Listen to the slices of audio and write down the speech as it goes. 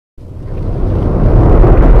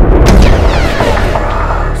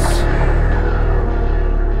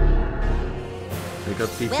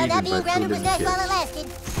defeated by 2 living kids. While it lasted.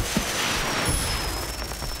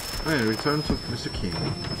 Alright, return to Mr. King.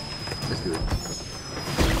 Let's do it.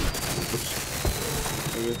 Oops.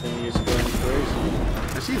 Everything is going crazy.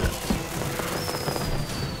 I see that.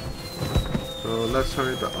 So let's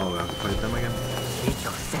hurry the. Oh, we have to fight them again.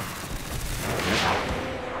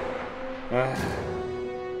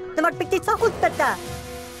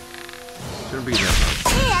 Shouldn't be that hard.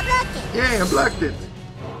 Hey, I blocked it. Yay, I blocked it!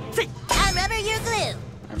 I'm rubber, you're glue.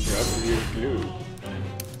 I'm rubber, you're glue.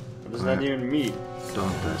 What does that even mean?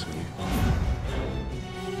 Don't ask me.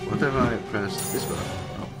 What if I press this button?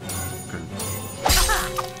 Oh, couldn't.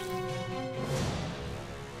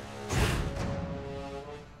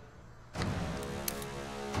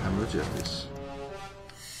 I'm not just this.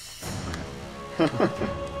 By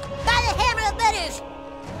the hammer of butters.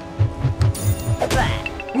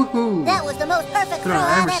 Woohoo! That was the most perfect throw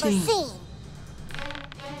I've ever seen.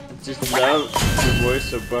 I just love the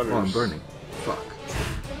voice of Butters. Oh, I'm burning. Fuck.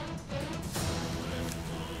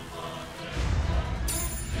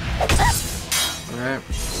 Alright,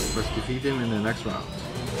 let's defeat him in the next round.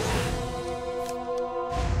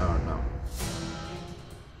 Oh no.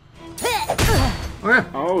 Okay,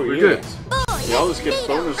 Oh, we're yeah. good. He always gets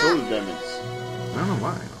bonus holy damage. I don't know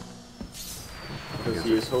why. Because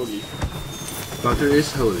he is holy. Butter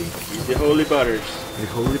is holy. He's the holy Butters. The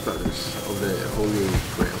holy butters of the holy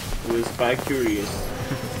grail. Who is bi-curious.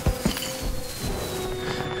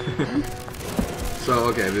 So,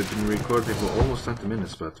 okay, we've been recording for almost 20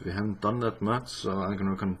 minutes, but we haven't done that much, so I'm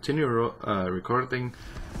gonna continue recording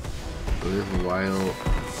a little while.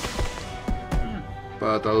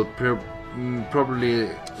 But I'll probably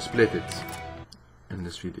split it in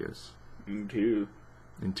these videos. Me too.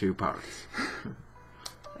 In 2 parts.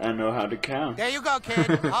 I know how to count. There you go,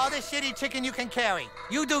 kid. All this shitty chicken you can carry.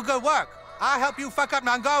 You do good work. I'll help you fuck up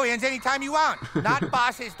Mongolians anytime you want. Not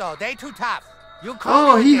bosses, though. They too tough. You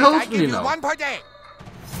call me he this, helps I me give you now. 1 per day.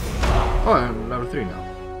 Oh, I'm level 3 now.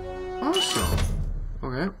 Awesome.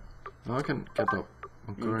 Okay. Now I can get up.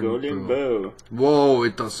 Golden bow. Whoa,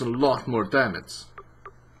 it does a lot more damage.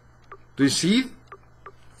 Do you see?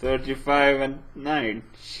 35 and 9.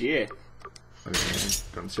 Shit. Okay,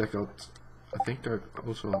 gonna check out. I think I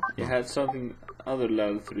also. You had something other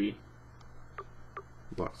level 3.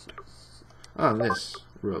 What? Ah, this.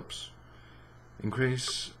 Ropes.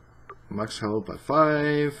 Increase max health by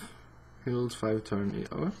 5. Heals 5 turn.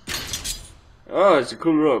 Oh. Oh, it's a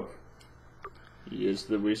cool rope. He is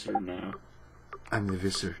the wizard now. I'm the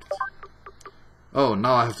wizard. Oh,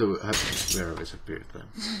 now I have to wear a wizard beard then.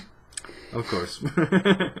 Of course.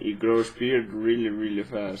 He grows beard really, really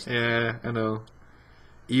fast. Yeah, I know.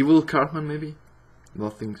 Evil Cartman, maybe?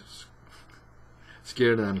 Nothing's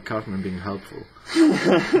scarier than Cartman being helpful.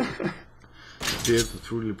 Beard, a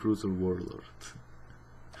truly brutal warlord.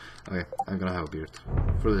 Okay, I'm gonna have a beard.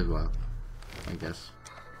 For a little while, I guess.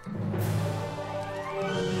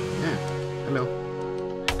 Yeah, hello.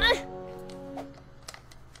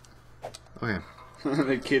 Okay.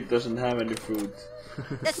 The kid doesn't have any food.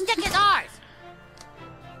 The stick is ours.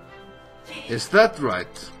 Is that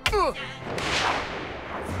right?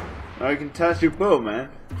 Now you can test your bow, man.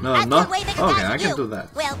 No, That's not. the way they can Okay, pass I can you. do that.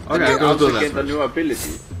 Well, Okay, I'm You gonna do also that get a first. new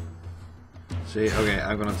ability. See, okay,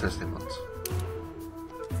 I'm gonna test him once.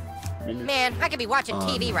 Man, I could be watching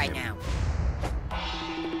TV right now.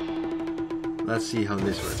 Let's see how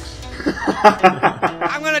this works.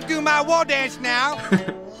 I'm gonna do my war dance now.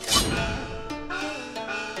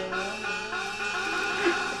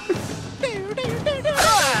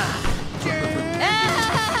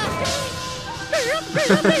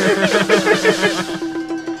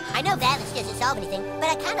 I know violence doesn't solve anything, but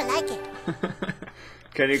I kind of like it.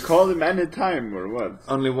 Can you call him any time or what?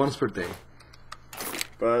 Only once per day.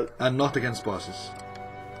 But And not against bosses.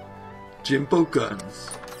 Jimbo guns.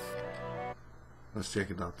 Let's check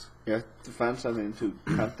it out. you have to find something to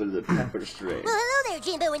counter the pepper spray. Well, hello there,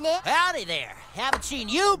 Jimbo in there. Howdy there. Haven't seen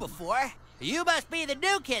you before. You must be the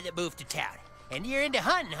new kid that moved to town. And you're into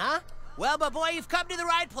hunting, huh? Well, my boy, you've come to the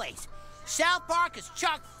right place. South Park is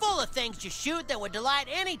chock full of things to shoot that would delight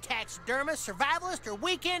any taxidermist, survivalist, or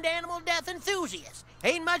weekend animal death enthusiast.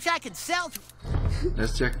 Ain't much I can sell to...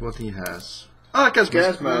 Let's check what he has. Ah, gas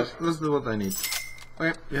Gas mask. mask. Let's do what I need.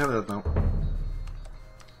 Okay, you have that now.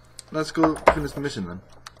 Let's go finish the mission then.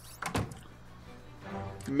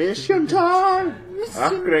 Mission time!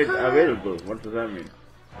 Upgrade available. What does that mean?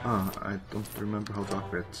 Ah, I don't remember how to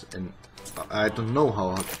upgrade in... I don't know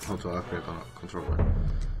how to upgrade on a controller.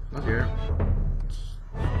 Not here.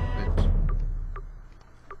 Wait.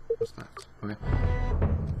 What's that? Okay.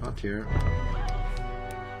 Not here.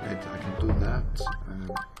 Wait, I can do that.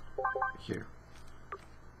 And here.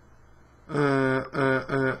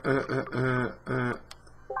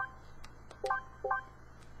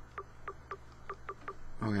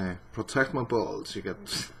 Okay, protect my balls. You get.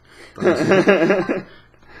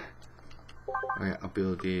 Okay,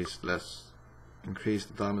 abilities. Let's increase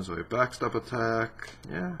the damage of your backstab attack.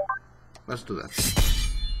 Yeah, let's do that.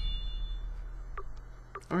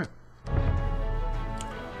 Okay.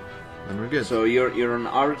 Then we're good. So you're an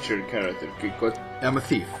archer character. I'm a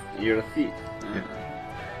thief. You're a thief. Yeah.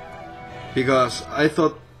 Because I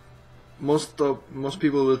thought most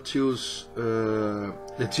people will choose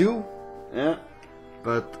the two. Yeah.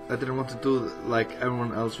 But I didn't want to do like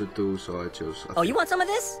everyone else would do, so I chose. Oh, you want some of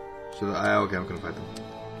this? So okay, I'm gonna fight them.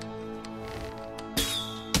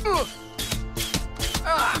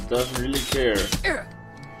 He doesn't really care.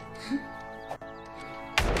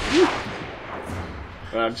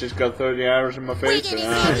 Well, I've just got 30 arrows in my face. Straight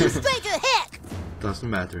to the heck! Doesn't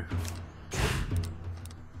matter.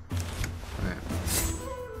 Okay.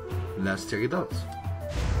 Let's check it out.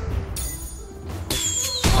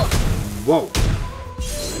 Whoa!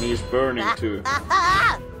 And he's burning too.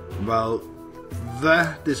 Well,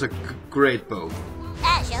 that is a great bow.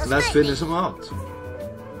 Let's finish him out.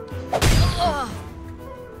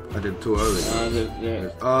 I did too early. Yeah.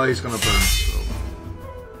 Oh, he's gonna burn. So.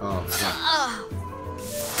 Oh, yeah.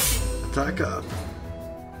 Attack up.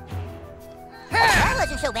 That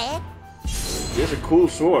wasn't so bad. He has a cool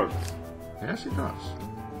sword. Yes, he does.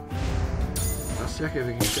 Let's check if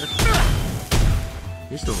we can get him.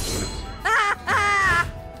 He's still sweat.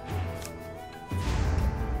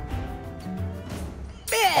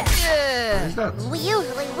 What is that? We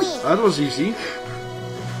usually win. That was easy.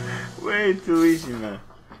 Way too easy, man.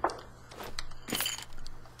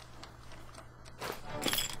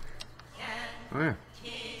 Oh yeah.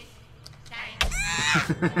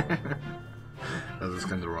 That was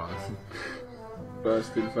kind of wrong. But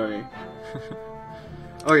still funny.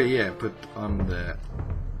 Okay, yeah, put on the...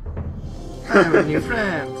 I have a new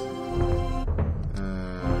friend!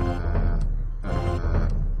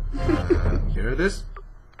 Here it is.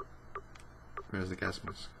 Where's the gas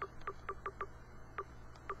mask?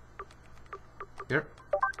 Here.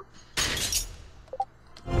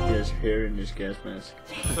 He has hair in his gas mask.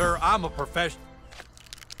 Sir, I'm a professional.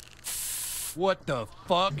 What the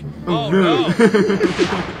fuck? Oh no!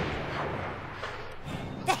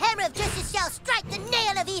 The hammer of justice shall strike the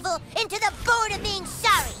nail of evil into the board of being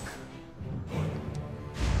sorry.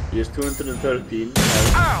 He has 213.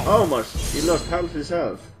 Ow! Almost. He lost half his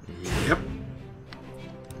health. Yep.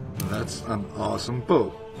 That's an awesome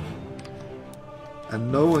bow.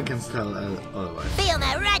 And no one can tell otherwise. Feel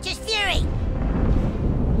my righteous fury.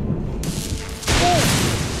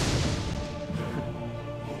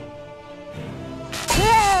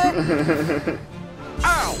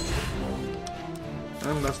 Ow!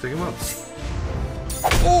 And let's take him out.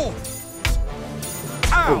 Oh!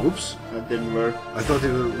 Ow! Oh, whoops. That didn't work. I thought he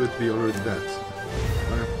would be already dead.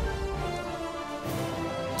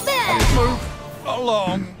 Move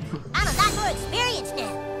along. I'm a lot more experienced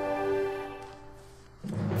now.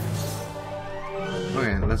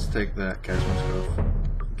 Okay, let's take the gas mask off.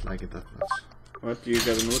 Don't like it that much. What, you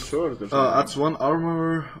got a new sword or something? That's one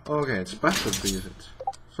armor. Okay, it's better to use it.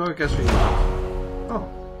 So I guess we use it. Oh.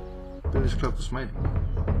 Billy's Club to Smiting.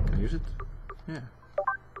 Can I use it? Yeah.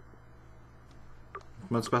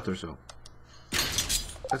 Much better so.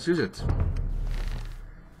 Let's use it.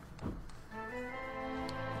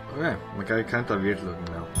 Okay, my guy kinda weird looking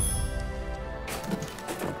now.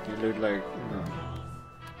 You look like,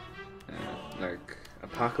 like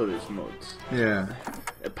apocalypse mode. Yeah.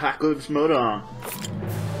 Apocalypse mode on.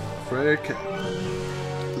 Frick.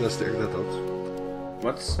 Let's take that out.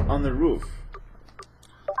 What's on the roof?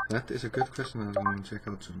 That is a good question that I'm gonna check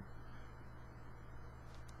out soon.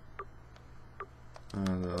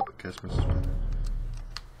 The gas mask is better.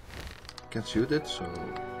 Can't shoot it, so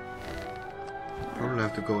probably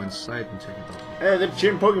have to go inside and check it out. Hey, the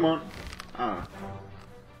gym Pokemon! Ah.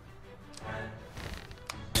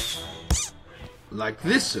 Like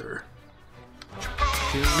this, sir.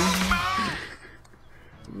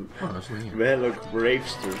 Oh, that's me. Well, look,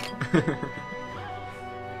 Bravester.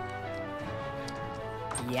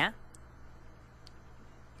 Yeah?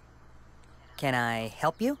 Can I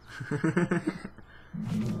help you?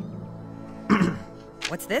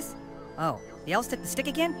 What's this? Oh, the elves took the stick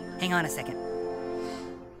again? Hang on a second.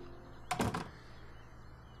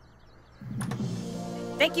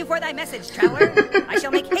 Thank you for thy message, traveler. I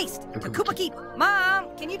shall make haste to Koopa Keep.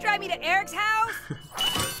 Mom, can you drive me to Eric's house?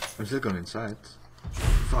 I'm still going inside.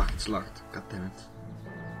 Fuck, it's locked. God damn it.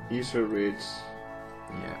 He's so rich.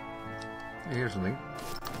 Yeah. Here's something.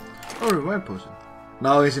 Oh, revive potion.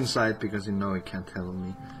 Now he's inside because you know he can't tell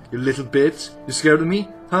me. You little bitch! You scared of me?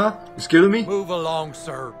 Huh? You scared of me? Move along,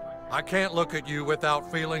 sir. I can't look at you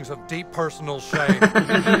without feelings of deep personal shame.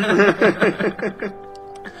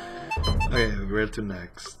 Okay, where to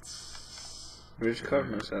next? Which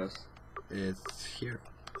Cartman's house? It's here.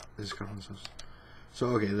 This is Cartman's house. So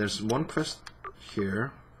okay, there's one quest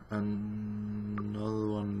here, and another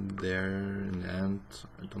one there in the end.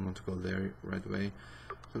 I don't want to go there right away.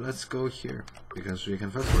 So let's go here, because we can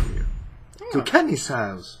fast forward here. To Kenny's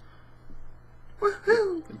house!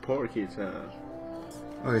 Woohoo! The poor kid's house.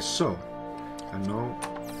 Okay, so I know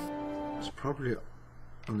it's probably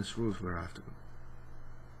on this roof where I have to go.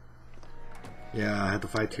 Yeah, I had to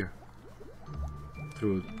fight here.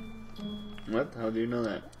 Through. What? How do you know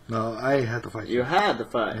that? No, I had to fight. You had the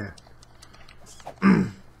fight. Yeah.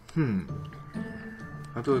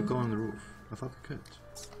 How do I go on the roof? I thought I could.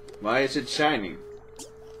 Why is it shining?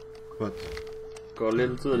 What? Go a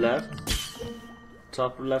little to the left.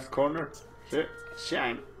 Top left corner. Here.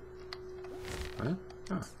 Shine. What?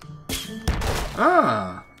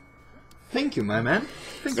 Ah! Thank you, my man.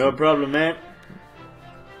 Thank No you. problem, man.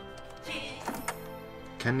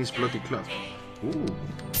 Kenny's bloody club. Ooh,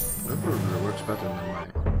 that probably works better than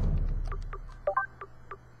mine.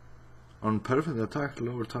 On perfect attack,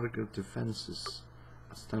 lower target defenses.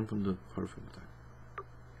 Stand from the perfect attack.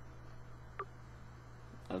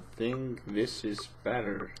 I think this is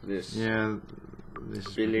better. This Yeah, this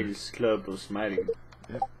is Billy's club of smiting.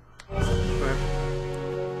 better. Okay.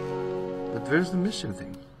 But where's the mission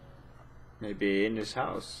thing? Maybe in his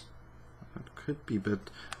house. That could be, but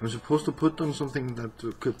I'm supposed to put on something that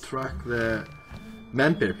could track the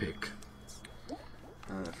man-bear pig.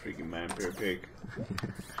 Ah, freaking man, bear pig.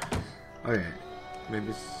 Okay, maybe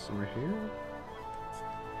it's somewhere here?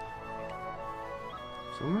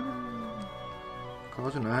 Somewhere?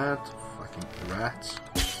 Cause an ad? Fucking rats.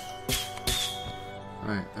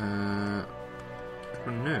 Alright, I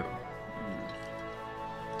don't know.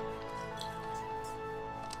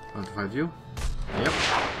 Want to fight you? Yep,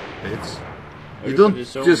 it's. You don't Everybody's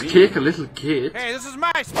so just mean. kick a little kid. Hey, this is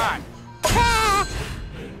my spot.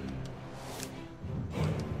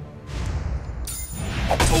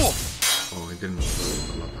 Oh, he didn't.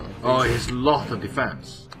 Oh, he has a lot of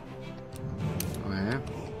defense. Okay.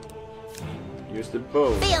 Use the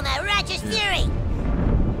bow. Feel my righteous fury.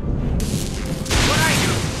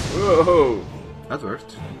 Whoa! That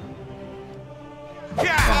worked.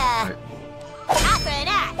 Yeah. Right. Eye for an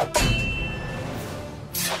eye.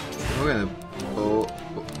 Okay. Oh,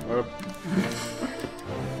 Or-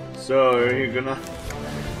 So are you gonna?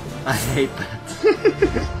 I hate that.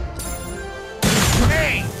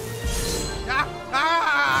 Hey.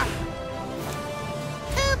 Ah.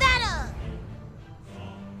 To battle.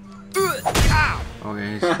 Ow.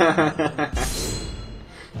 Okay.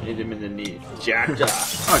 Hit him in the knee. Jaja.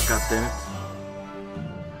 Oh, god damn it.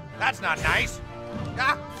 That's not nice.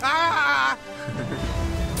 Ah.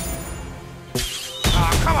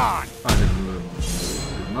 Oh, come on. I did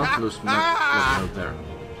not lose my health there.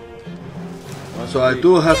 So I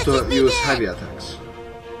do have to use heavy attacks.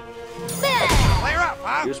 Clear up,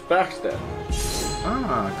 huh? Use backstab.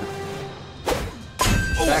 Ah, good.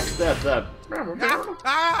 Backstab that.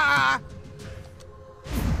 Ah.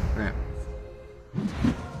 Okay.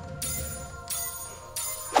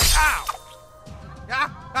 Ow.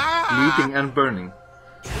 Ah. Bleeding and burning.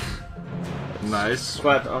 Nice.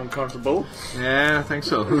 Quite uncomfortable. Yeah, I think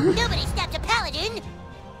so. Nobody stopped a paladin.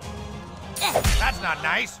 That's not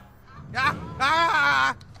nice.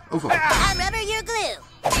 Ah. Oh fuck. I'm rubber, you're glue.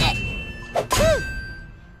 I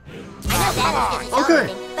know that is Okay,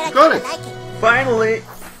 dissolving, but I got kinda it. like it. Finally!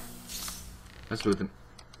 Let's do it then.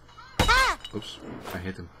 Ah! Oops, I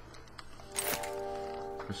hit him.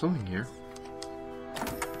 There's something here.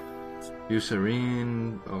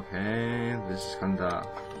 Eucerin. Okay, this is kinda.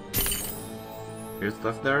 Here's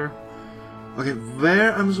stuff there. Okay,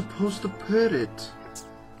 where am I supposed to put it?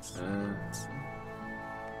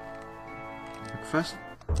 Fast.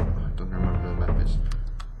 I don't remember the map is.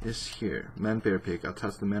 It's here. Man-bear pig.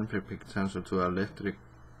 Attach the man-bear pig sensor to electric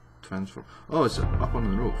transform. Oh, it's up on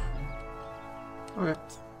the roof. Okay.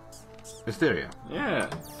 It's there, yeah. Yeah.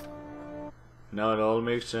 Now it all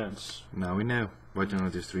makes sense. Now we know. Why don't I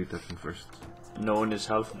just read that one first? No one is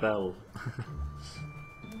half bell.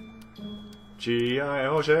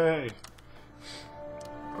 G-I-O-J.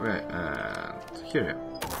 Okay, and here, yeah.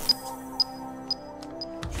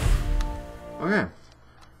 Okay.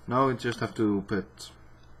 Now we just have to put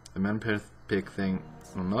the man-bear pig thing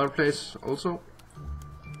on another place also.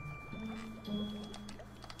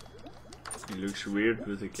 He looks weird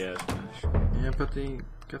with the gas mask. Yeah, but he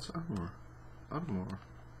gets armor. armor.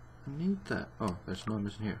 I need that. Oh, there's no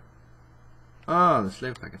mission here. Ah, the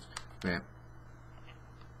slave package. Yeah.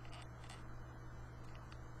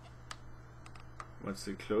 What's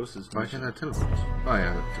the closest Why mission? can't I teleport? Oh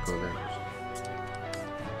yeah, I have to go there first.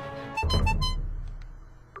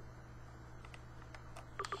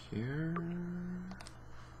 Here.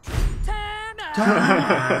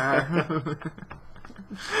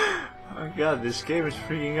 Oh god, this game is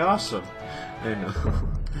freaking awesome. I know.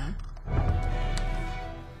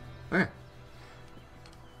 Okay.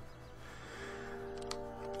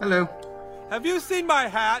 Hello. Have you seen my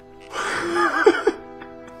hat?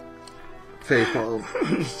 Facepalm.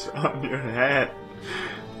 It's on your head.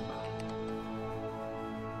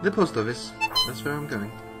 The post office. That's where I'm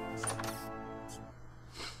going.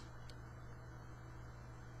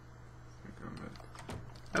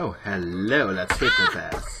 Oh, hello. Let's hit the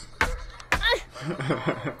ass.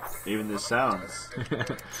 Even the sounds.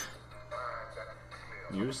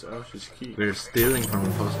 Use Osh's key. We're stealing from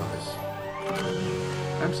the post office.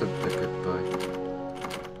 I'm such a good boy.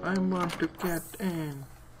 I want to get in.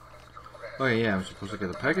 Oh yeah, I'm supposed to get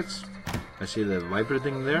the packets. I see the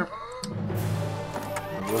vibrating there.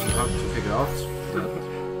 It wasn't hard to figure out.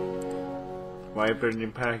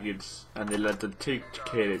 Vibrating packets, and they let the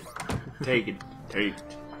ticket take it.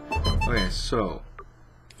 Okay, so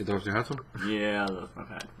you lost your headphone? Yeah, I lost my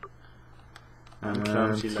hat. I'm And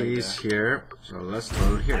clumsy like he's that. here, so let's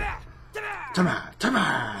throw it here. Tama!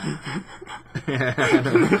 Tama!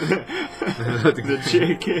 The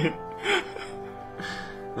chicken.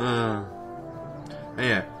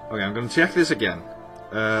 Yeah, okay, I'm gonna check this again.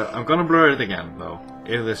 I'm gonna blur it again, though,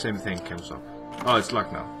 if the same thing comes up. Oh, it's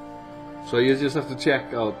locked now. So you just have to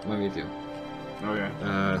check out my video. Okay.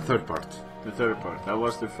 Third part. The third part. That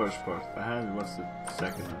was the first part. I had what's the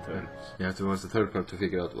second and third. You have to watch the third part to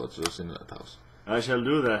figure out what was in that house. I shall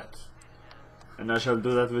do that. And I shall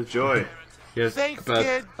do that with joy. Yes, Thanks, but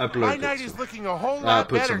kid. I blurred My it, night so- is looking a whole lot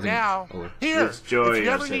put better something now. over. Here, It's joy, if you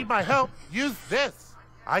I ever said. need my help, use this.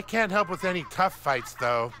 I can't help with any tough fights,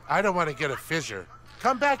 though. I don't want to get a fissure.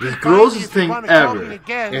 Come back The and find me grossest if you thing want to call ever me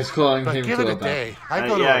again. is calling but him give to it a a day. bath. I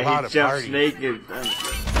go to a Yeah, lot he of jumps parties. naked.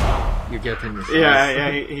 And You get him. yeah,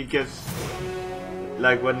 he gets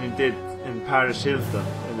like when he did in Paris Hilton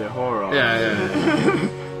in the horror.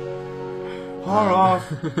 Yeah. Horror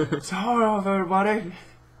off. It's horror off, everybody.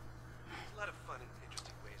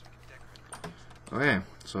 Okay,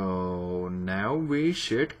 so now we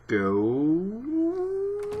should go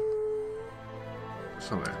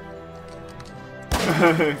somewhere.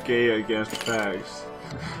 Gay against fags.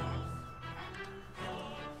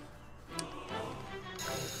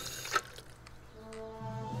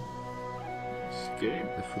 Escape.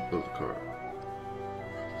 The football court.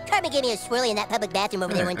 Carmen gave me a swirly in that public bathroom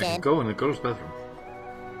over there one I can time. go in the girls' bathroom.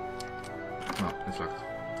 No, it's locked.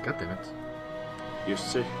 God damn it. You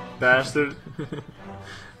sick bastard.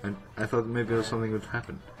 And I thought maybe something would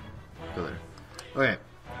happen. Go there. Okay,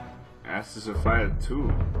 Ashes of Fire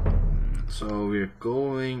 2. so we're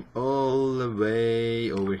going all the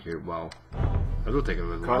way over here. Wow. That will take a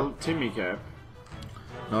little Call while. Timmy Cap.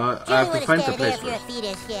 No, I Julie have to would find have the stayed there place if you're a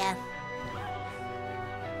first. fetus, yeah.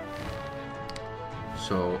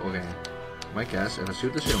 So, okay. My guess, if I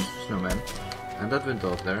shoot the snowman, and that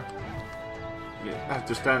window up there, You have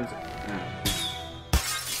to stand.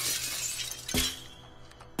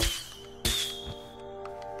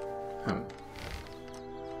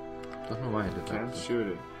 don't know why I did Can't that. shoot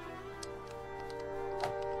it.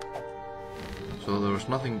 So there was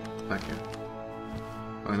nothing back here.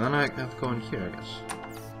 Okay, then I have to go in here, I guess.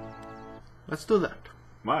 Let's do that.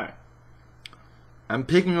 Why? I'm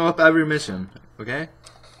picking up every mission, okay?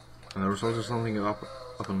 And there was also something up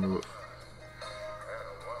on the roof.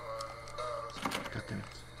 God damn it.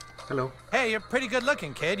 Hello. Hey, you're pretty good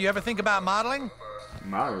looking, kid. You ever think about modeling?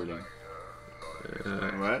 Modeling.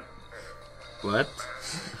 What? What?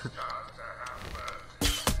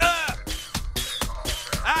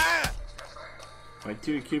 Why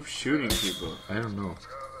do you keep shooting people? I don't know.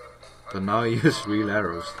 But now I use real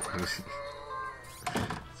arrows.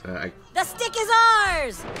 So The stick is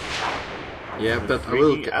ours! yeah, but I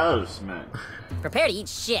will Freaking get elves, man. Prepare to eat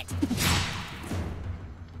shit.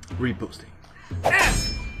 reposting.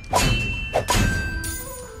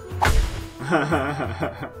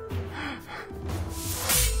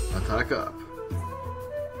 Attack up.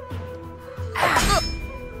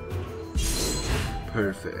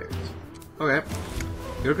 Perfect. Okay.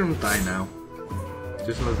 You're gonna die now.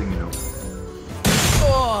 Just letting you know.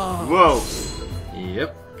 Whoa!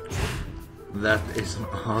 Yep. That is an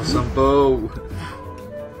awesome bow.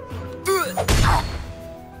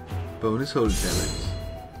 Bonus hold damage.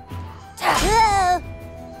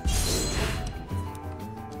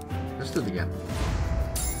 it again?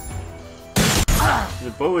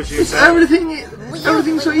 The bow is It's usually...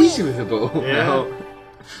 everything's so easy with the bow. Yeah. now.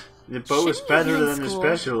 The bow is better than the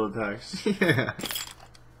special attacks. Yeah.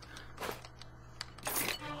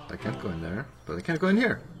 I can't go in there, but I can't go in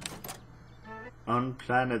here. On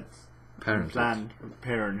planet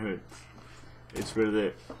Parenthood. It's where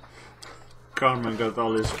the Carmen got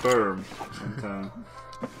all his sperm.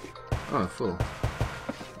 Oh, full.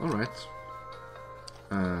 Alright.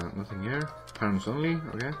 Nothing here. Parents only,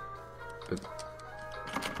 okay. But...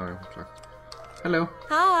 Oh, sorry. Hello.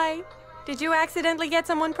 Hi. Did you accidentally get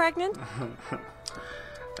someone pregnant?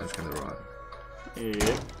 That's kinda wrong.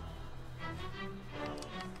 Yeah.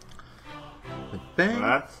 The bank.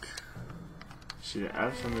 What? She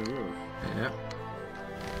adds on the roof. Yeah.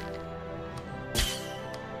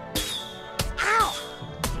 Ow!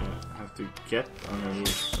 Yeah, have to get on the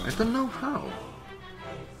roof. I don't know how.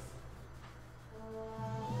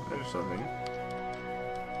 There's something.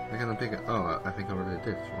 I cannot pick it. Oh, I think I already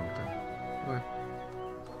did one time. Okay.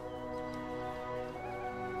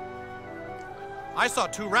 I saw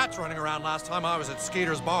 2 rats running around last time I was at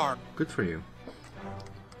Skeeter's barn. Good for you.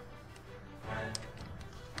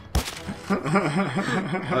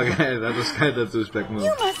 Okay, that was kind of suspect move.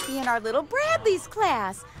 You must be in our little Bradley's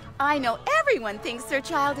class. I know everyone thinks their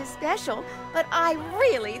child is special, but I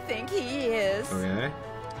really think he is. Okay.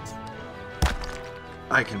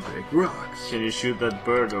 I can break rocks. Can you shoot that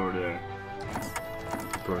bird over there?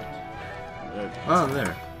 Bird. That- Oh,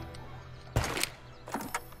 there.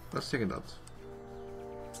 Let's check it out.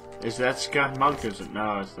 Is that Scott Malkinson?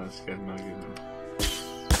 No, it's not Scott Malkinson.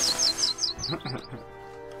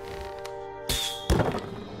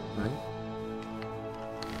 Right.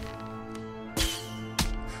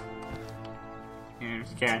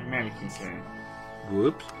 It's Scott Malkinson.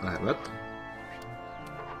 Whoops. I have it.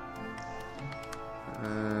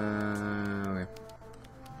 Okay.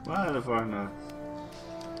 Why the fuck not?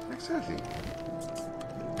 Exactly.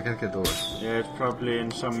 I can't get over. Yeah, it's probably in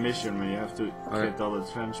some mission where you have to Okay. get all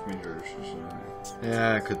the transmitters or something.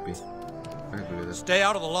 Yeah, it could be. I could believe that. Stay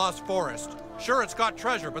out of the Lost Forest. Sure, it's got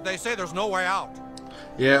treasure, but they say there's no way out.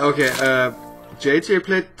 Yeah, okay. JJ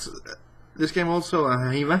played this game also,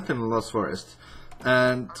 and he went in the Lost Forest.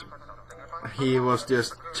 And he was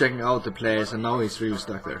just checking out the place, and now he's really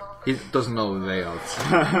stuck there. He doesn't know the way out.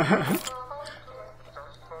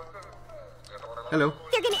 Hello.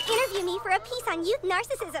 They're gonna interview me for a piece on youth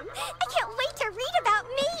narcissism. I can't wait to read about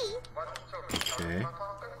me. Okay.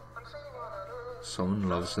 Someone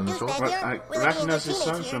loves them Who's so. back Well, there? I We're looking recognize into his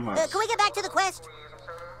son teenage so here. much. Can we get back to the quest?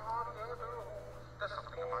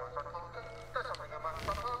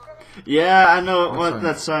 Yeah, I know What what song?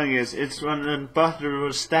 that song is. It's when Butler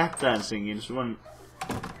was tap dancing. It's one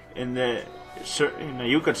in the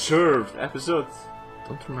You Got Served episode.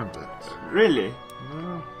 Don't remember that. Really?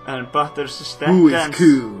 No. And Butler's step Who is dance.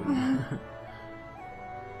 cool?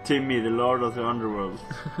 Timmy, the Lord of the Underworld.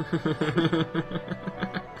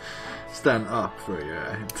 Stand up for your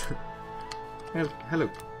right. Hello.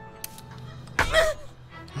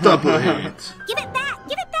 Double hit. Give it back!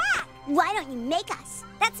 Give it back! Why don't you make us?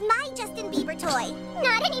 That's my Justin Bieber toy.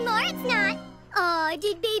 Not anymore, it's not. Aw,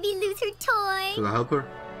 did baby lose her toy? Should I help her?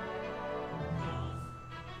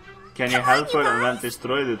 Can you help her and then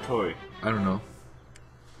destroy the toy? I don't know.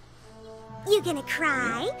 You gonna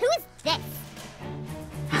cry? Who is this?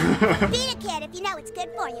 Beat a kid if you know it's good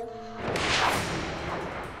for you.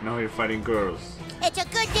 Now you're fighting girls. It's a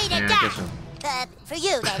good day to Yeah, I die. guess so. For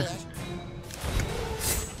you, that is.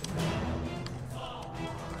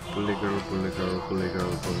 Bully girl, bully girl, bully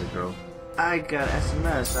girl, bully girl. I got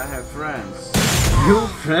SMS, I have friends. Your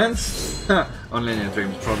friends? Only in your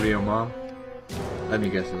dreams, probably your mom. Let me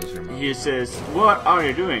guess it was your mom. He says, what are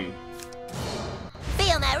you doing?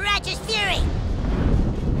 Feel my righteous fury.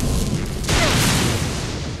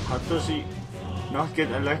 How does he not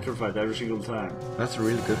get electrified every single time? That's a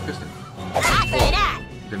really good question. Eye for an eye.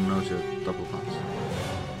 Didn't know you double punch.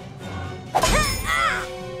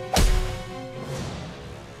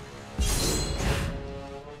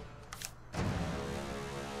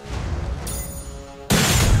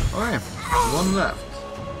 Okay, one left.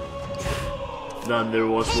 Then there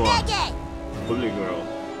was Hey, one. Becky. Bully girl.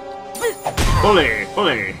 Bully!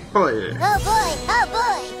 Bully! Oh yeah. Oh boy, oh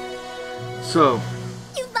boy. So,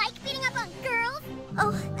 You like beating up on girls?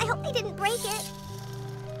 Oh, I hope they didn't break it.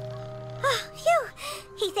 Oh, phew.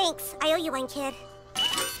 He thinks. I owe you one, kid.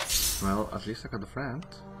 well, at least I got a friend.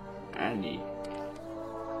 Annie.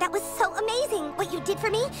 That was so amazing. What you did for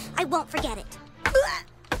me, I won't forget it.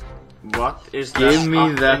 What is Give that me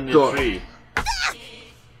up that in the door. tree?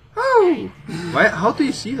 Oh! Why? How do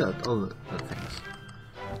you see that? Oh, that things.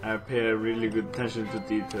 I pay really good attention to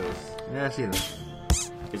details. Yeah, I see that.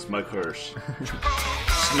 It's my curse.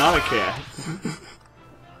 It's not a cat.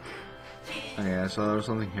 Okay, I saw there was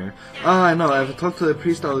something here. Oh, I know. If I talk to the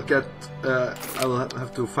priest, I will get. I will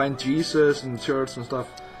have to find Jesus in church and stuff,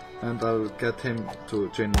 and I will get him to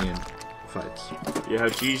join me in fights. You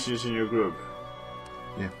have Jesus in your group.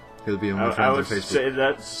 Yeah, he'll be on my I friend on would Facebook. say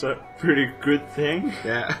that's a pretty good thing.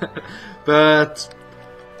 Yeah, but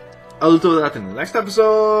I'll do that in the next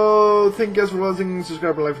episode. Thank you guys for watching.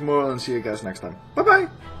 Subscribe and like for more, and see you guys next time. Bye bye.